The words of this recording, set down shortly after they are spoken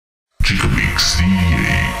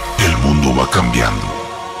mundo va cambiando.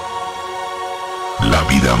 La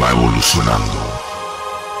vida va evolucionando.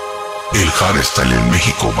 El hardstyle en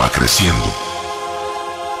México va creciendo.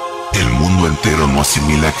 El mundo entero no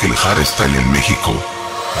asimila que el hardstyle en México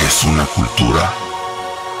es una cultura,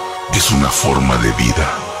 es una forma de vida.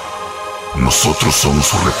 Nosotros somos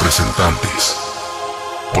sus representantes,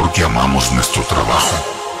 porque amamos nuestro trabajo.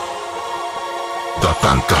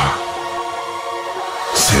 Tatanka,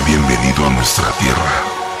 sé bienvenido a nuestra tierra,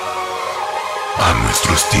 a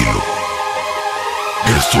nuestro estilo.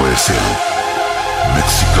 Esto es el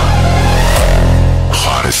MUSICA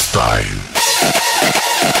HARDSTYLE.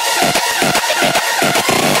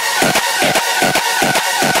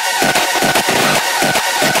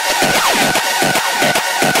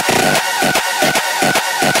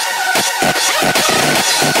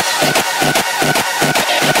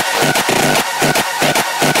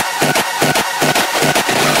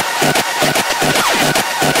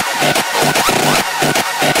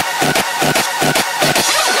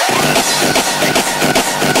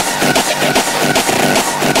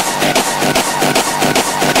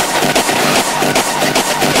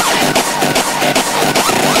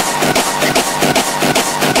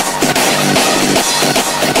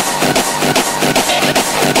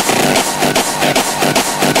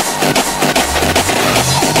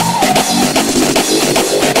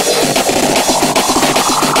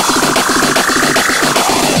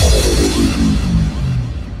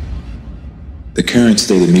 The current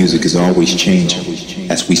state of music is always changing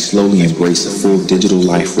as we slowly embrace a full digital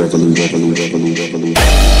life revolution.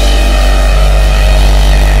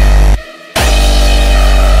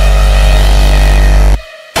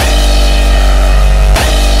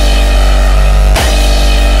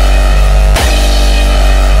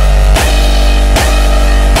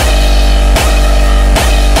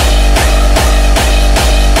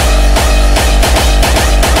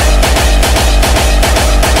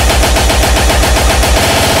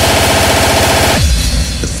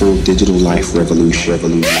 Digital life revolution.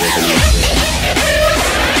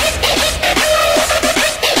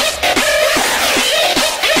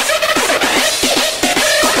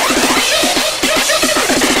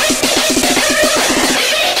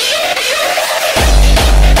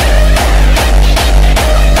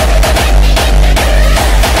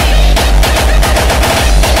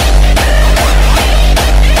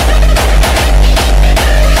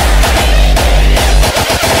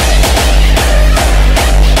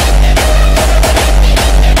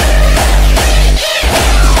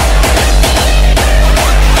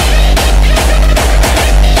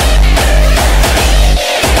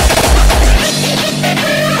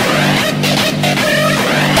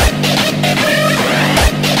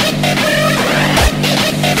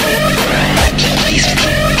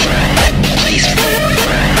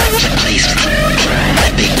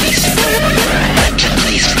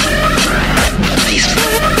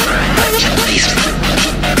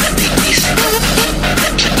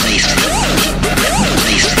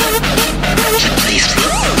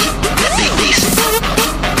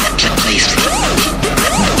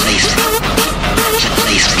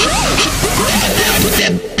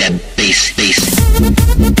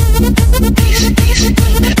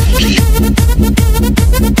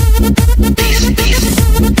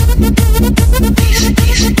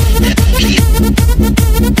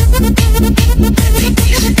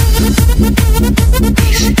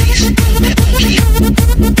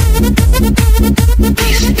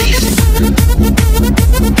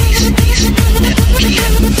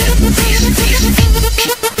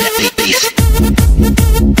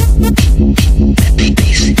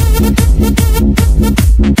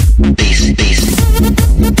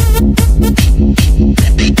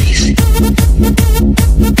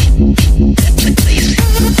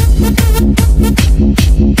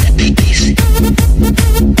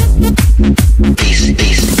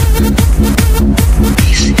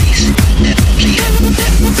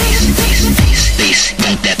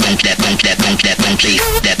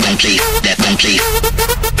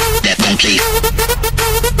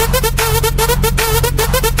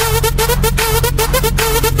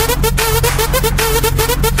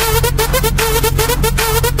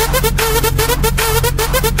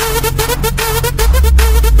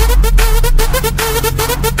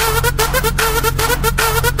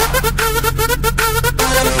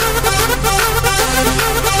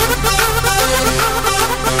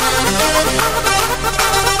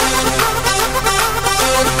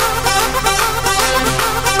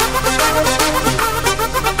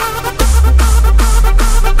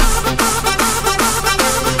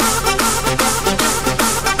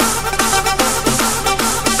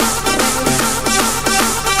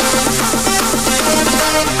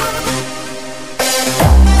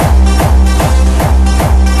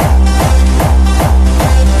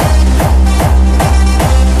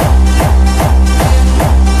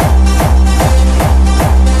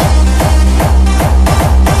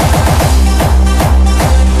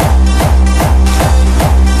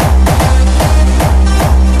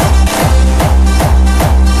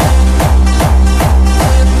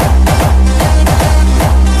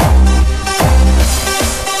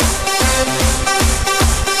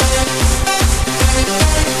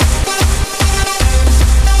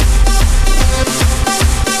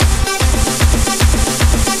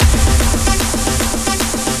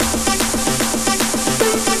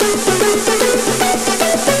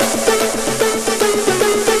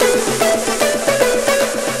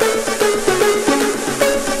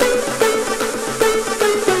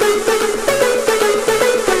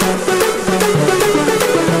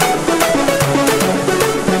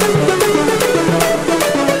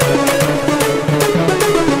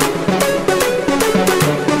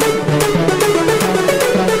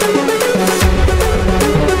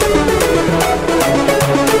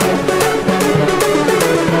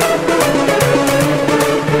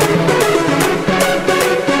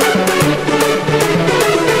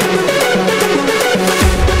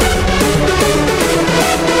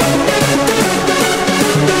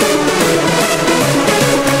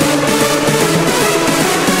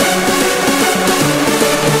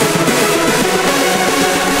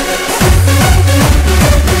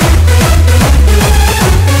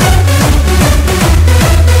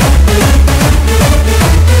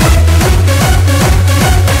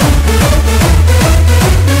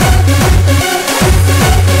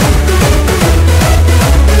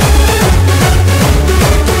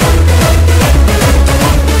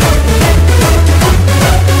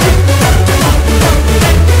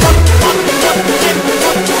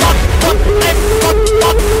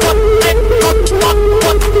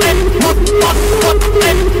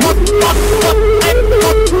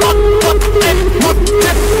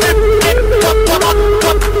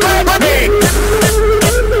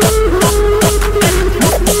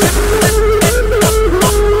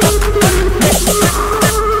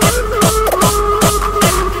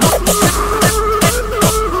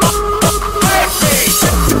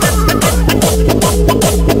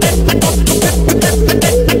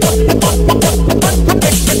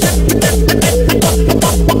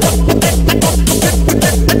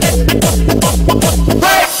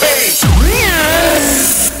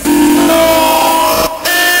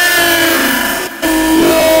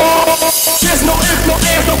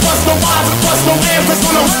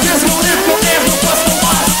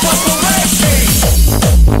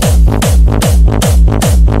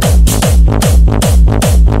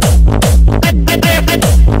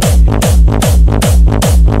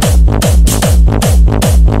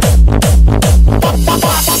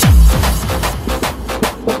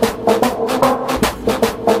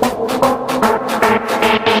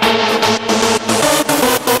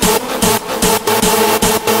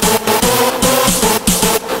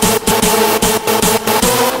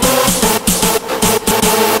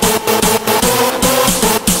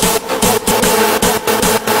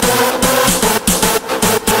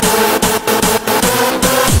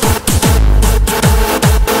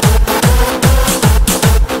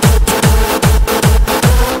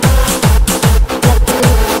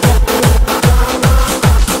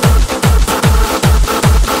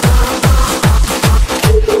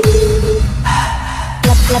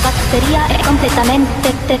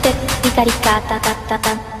 completamente ricaricata,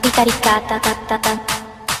 ricaricata,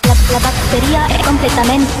 la batteria è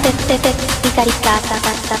completamente ricaricata,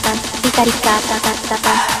 ricaricata,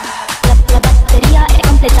 la batteria è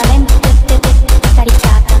completamente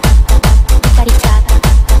ricaricata, ricaricata,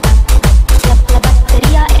 la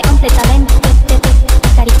batteria è completamente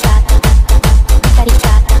ricaricata,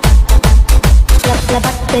 ricaricata, la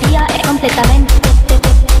batteria è completamente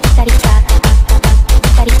ricaricata,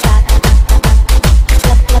 ricaricata,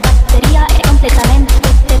 la batteria è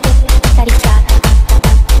completamente ricaricata,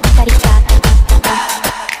 ricaricata,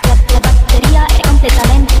 la batteria è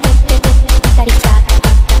completamente ricaricata,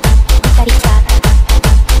 ricaricata,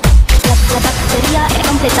 la batteria è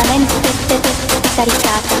completamente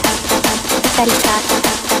ricaricata, ricaricata,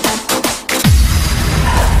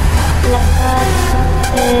 la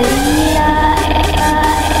batteria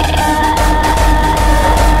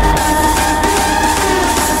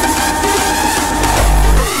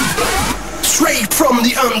straight from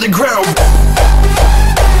the underground.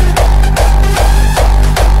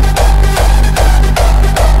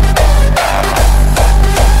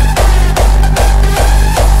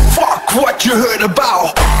 Fuck what you heard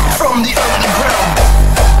about from the underground.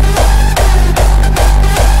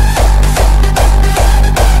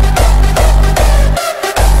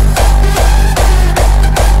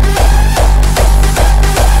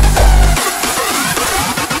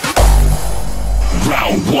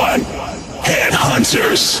 Round one,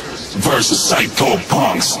 Headhunters versus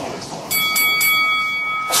Psychopunks.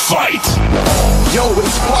 Fight! Yo,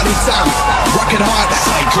 it's party time. Rock it hard.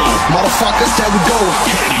 Psycho, Motherfuckers, there we go.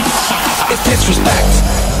 It's disrespect.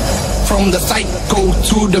 From the psycho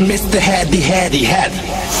to the Mr. Heady.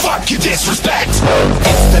 fuck you disrespect.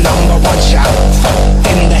 It's the #1 shot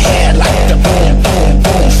in the head like the boom, boom,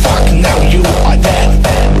 boom. Fuck, now you are dead.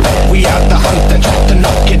 We are the hunter, try to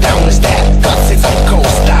knock you down instead. Cause it's psycho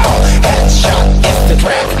style. Headshot is the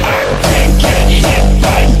trap. I can't get hit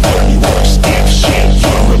by dirty works, dipshit.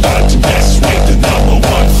 You're about to mess with the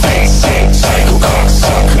 #1 facing psycho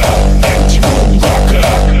cocksucker, empty room rocker.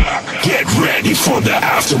 Get ready for the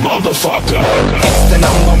after, motherfucker. It's the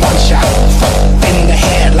 #1 shot in the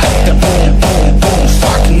head like the boom, boom, boom.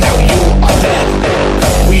 Fuck, now you are dead.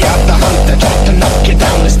 We are the hunter, try to knock you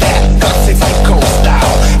down instead. Cause it's psycho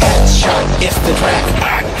style. Headshot is the track.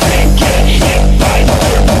 I can't get hit by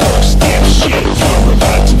dirty works, dipshit. You're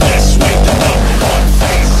about to mess with the #1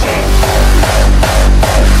 facing.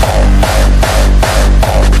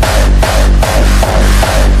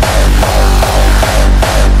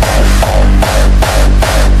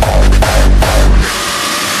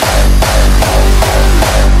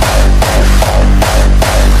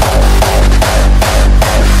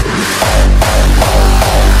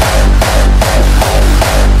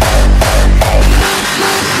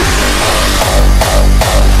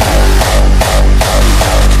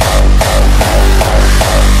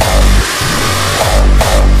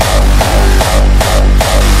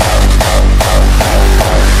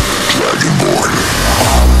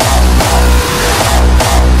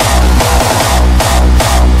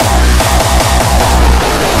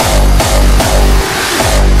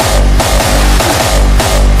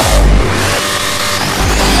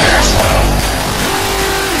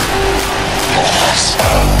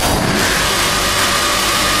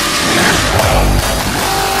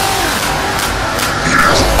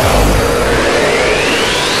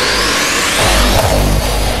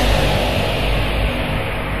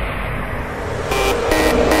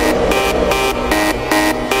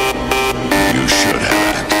 You should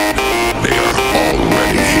have it. They are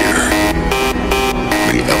already here.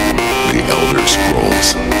 The Elder Scrolls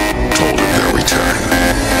told of their return.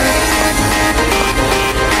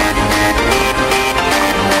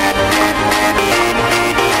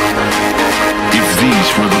 If these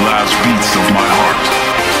were the last beats of my heart,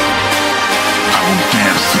 I will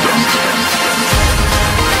dance to them.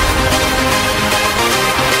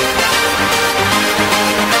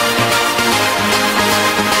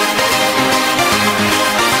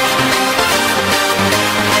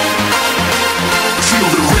 Feel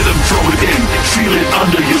the rhythm, throw it in, feel it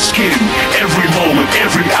under your skin. Every moment,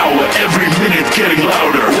 every hour, every minute getting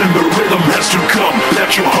louder. When the rhythm has to come,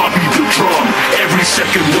 let your heart beat the drum. Every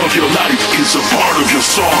second of your life is a part of your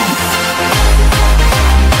song.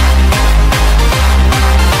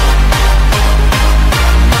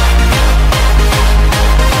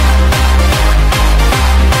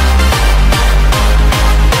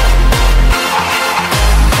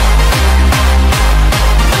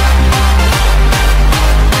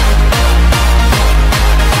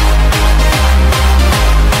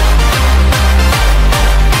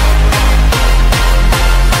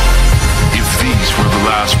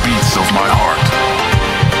 last beats of my heart.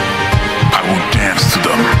 I will dance to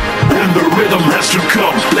them. When the rhythm has to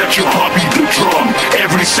come, let your heart beat the drum.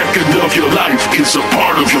 Every second of your life is a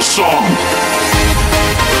part of your song.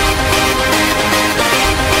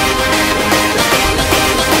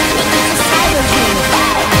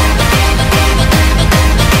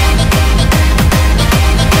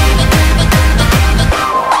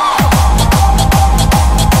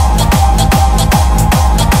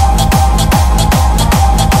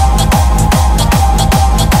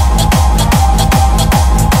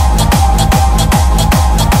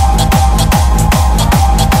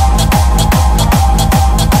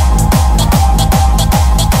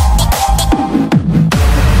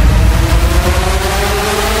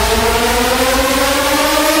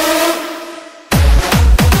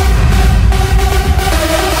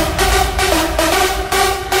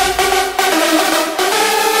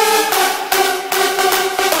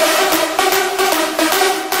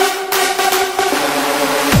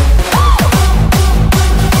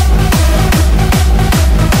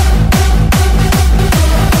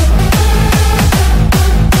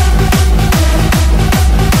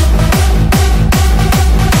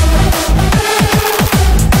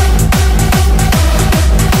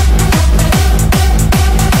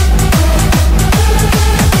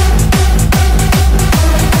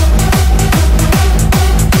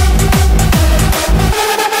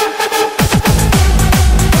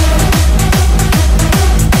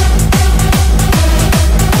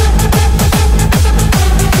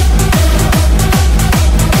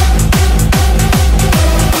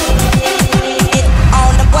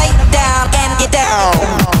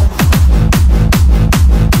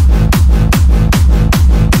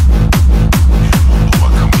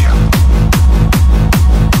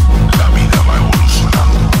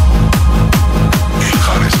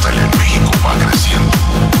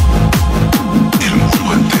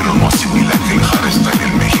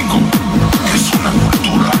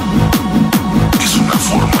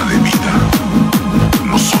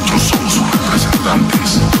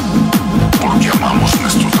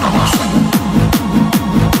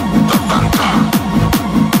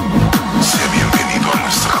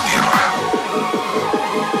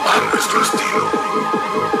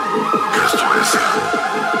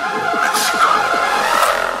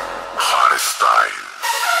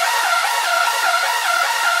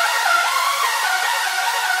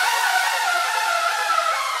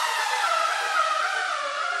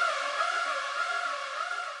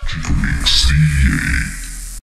 CHICOMIX.